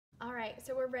right,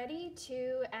 so we're ready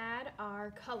to add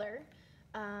our color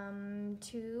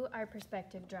to our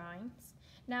perspective drawings.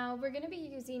 Now we're going to be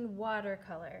using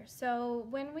watercolor. So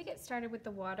when we get started with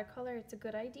the watercolor, it's a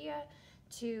good idea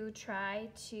to try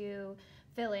to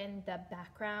fill in the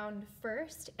background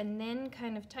first and then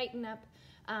kind of tighten up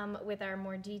with our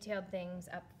more detailed things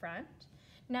up front.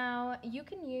 Now you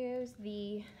can use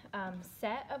the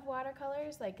set of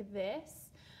watercolors like this.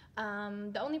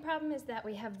 The only problem is that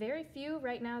we have very few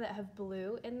right now that have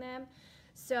blue in them.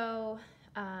 So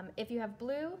if you have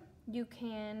blue, you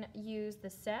can use the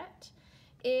set.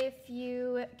 If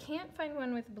you can't find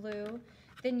one with blue,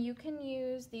 then you can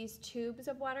use these tubes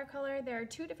of watercolor. There are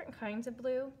two different kinds of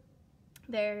blue.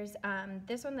 There's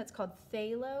this one that's called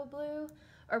phthalo blue,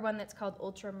 or one that's called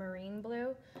ultramarine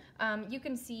blue. You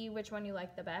can see which one you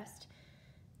like the best.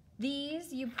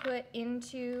 These you put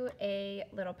into a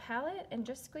little palette and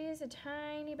just squeeze a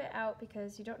tiny bit out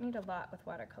because you don't need a lot with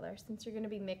watercolor since you're going to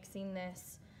be mixing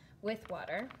this with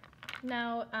water.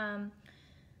 Now,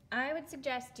 I would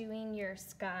suggest doing your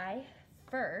sky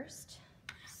first.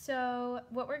 So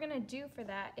what we're going to do for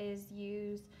that is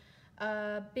use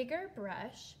a bigger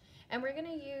brush, and we're going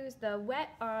to use the wet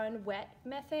on wet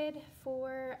method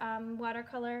for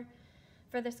watercolor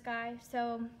for the sky.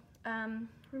 So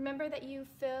remember that you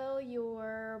fill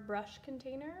your brush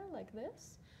container like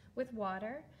this with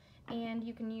water, and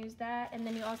you can use that, and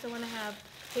then you also want to have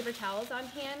paper towels on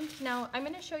hand. Now I'm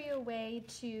going to show you a way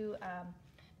to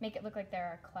make it look like there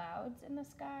are clouds in the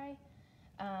sky,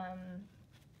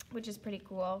 which is pretty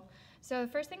cool. So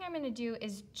the first thing I'm going to do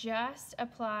is just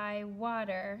apply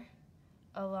water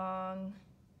along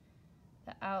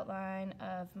the outline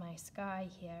of my sky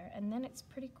here, and then it's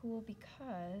pretty cool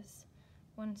because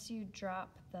once you drop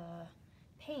the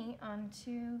paint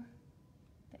onto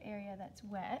the area that's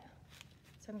wet,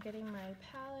 so I'm getting my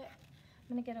palette,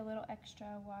 I'm going to get a little extra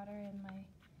water in my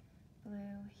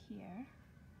blue here.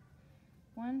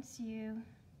 Once you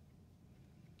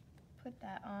put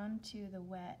that onto the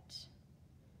wet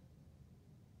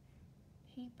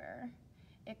paper,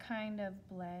 it kind of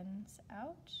blends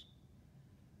out.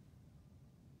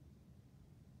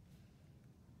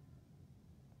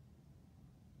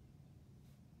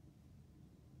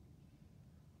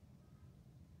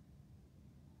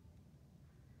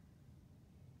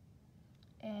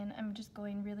 And I'm just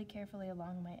going really carefully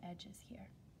along my edges here.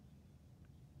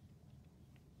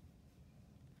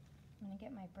 I'm going to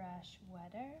get my brush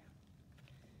wetter,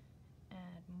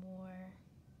 add more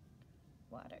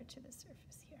water to the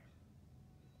surface here.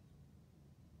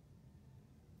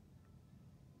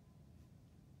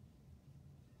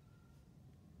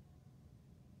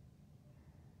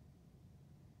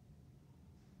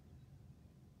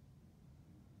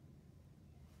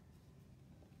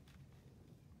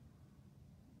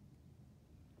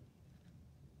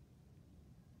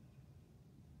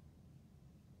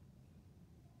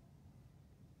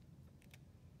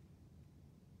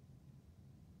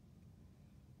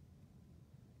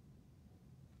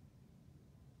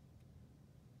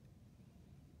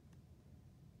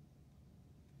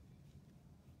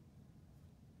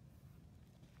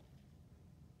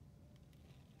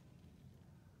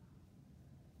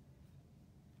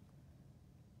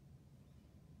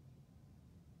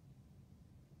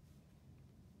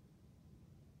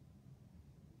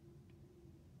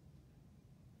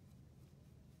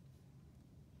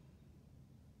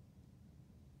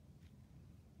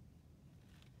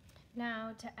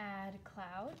 Now to add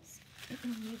clouds,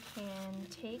 you can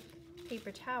take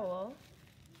paper towel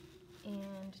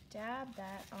and dab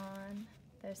that on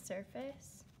the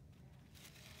surface,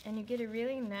 and you get a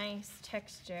really nice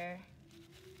texture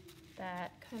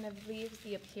that kind of leaves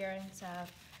the appearance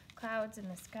of clouds in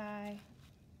the sky,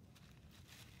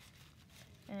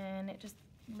 and it just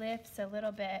lifts a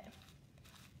little bit,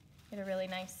 get a really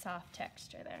nice soft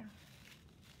texture there.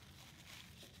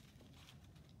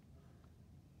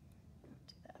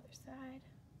 Side.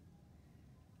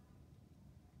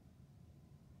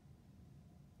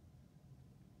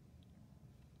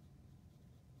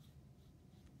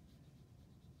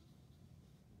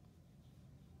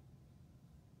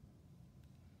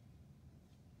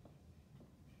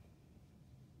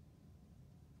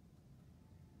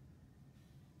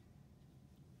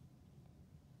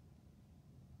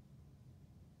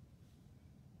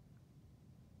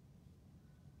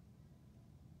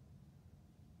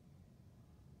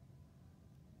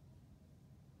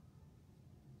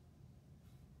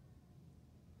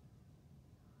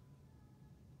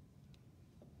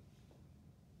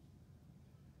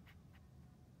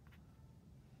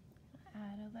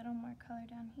 Add a little more color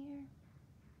down here.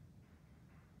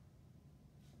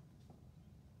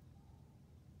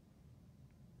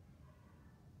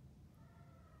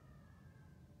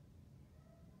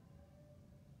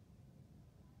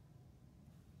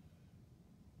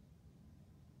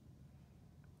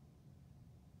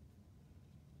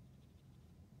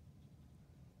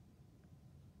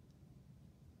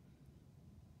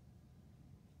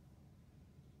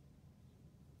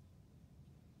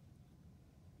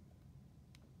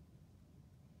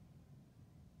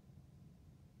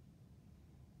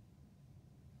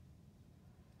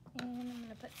 And I'm going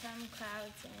to put some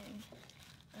clouds in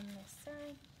on this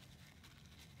side.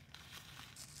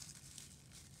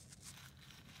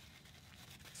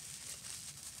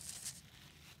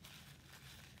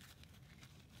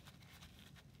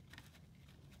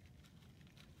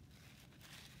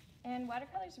 And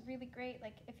watercolor is really great,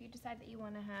 like if you decide that you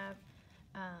want to have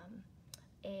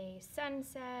a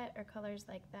sunset or colors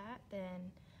like that,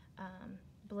 then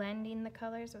blending the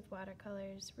colors with watercolor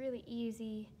is really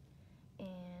easy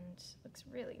and looks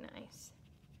really nice.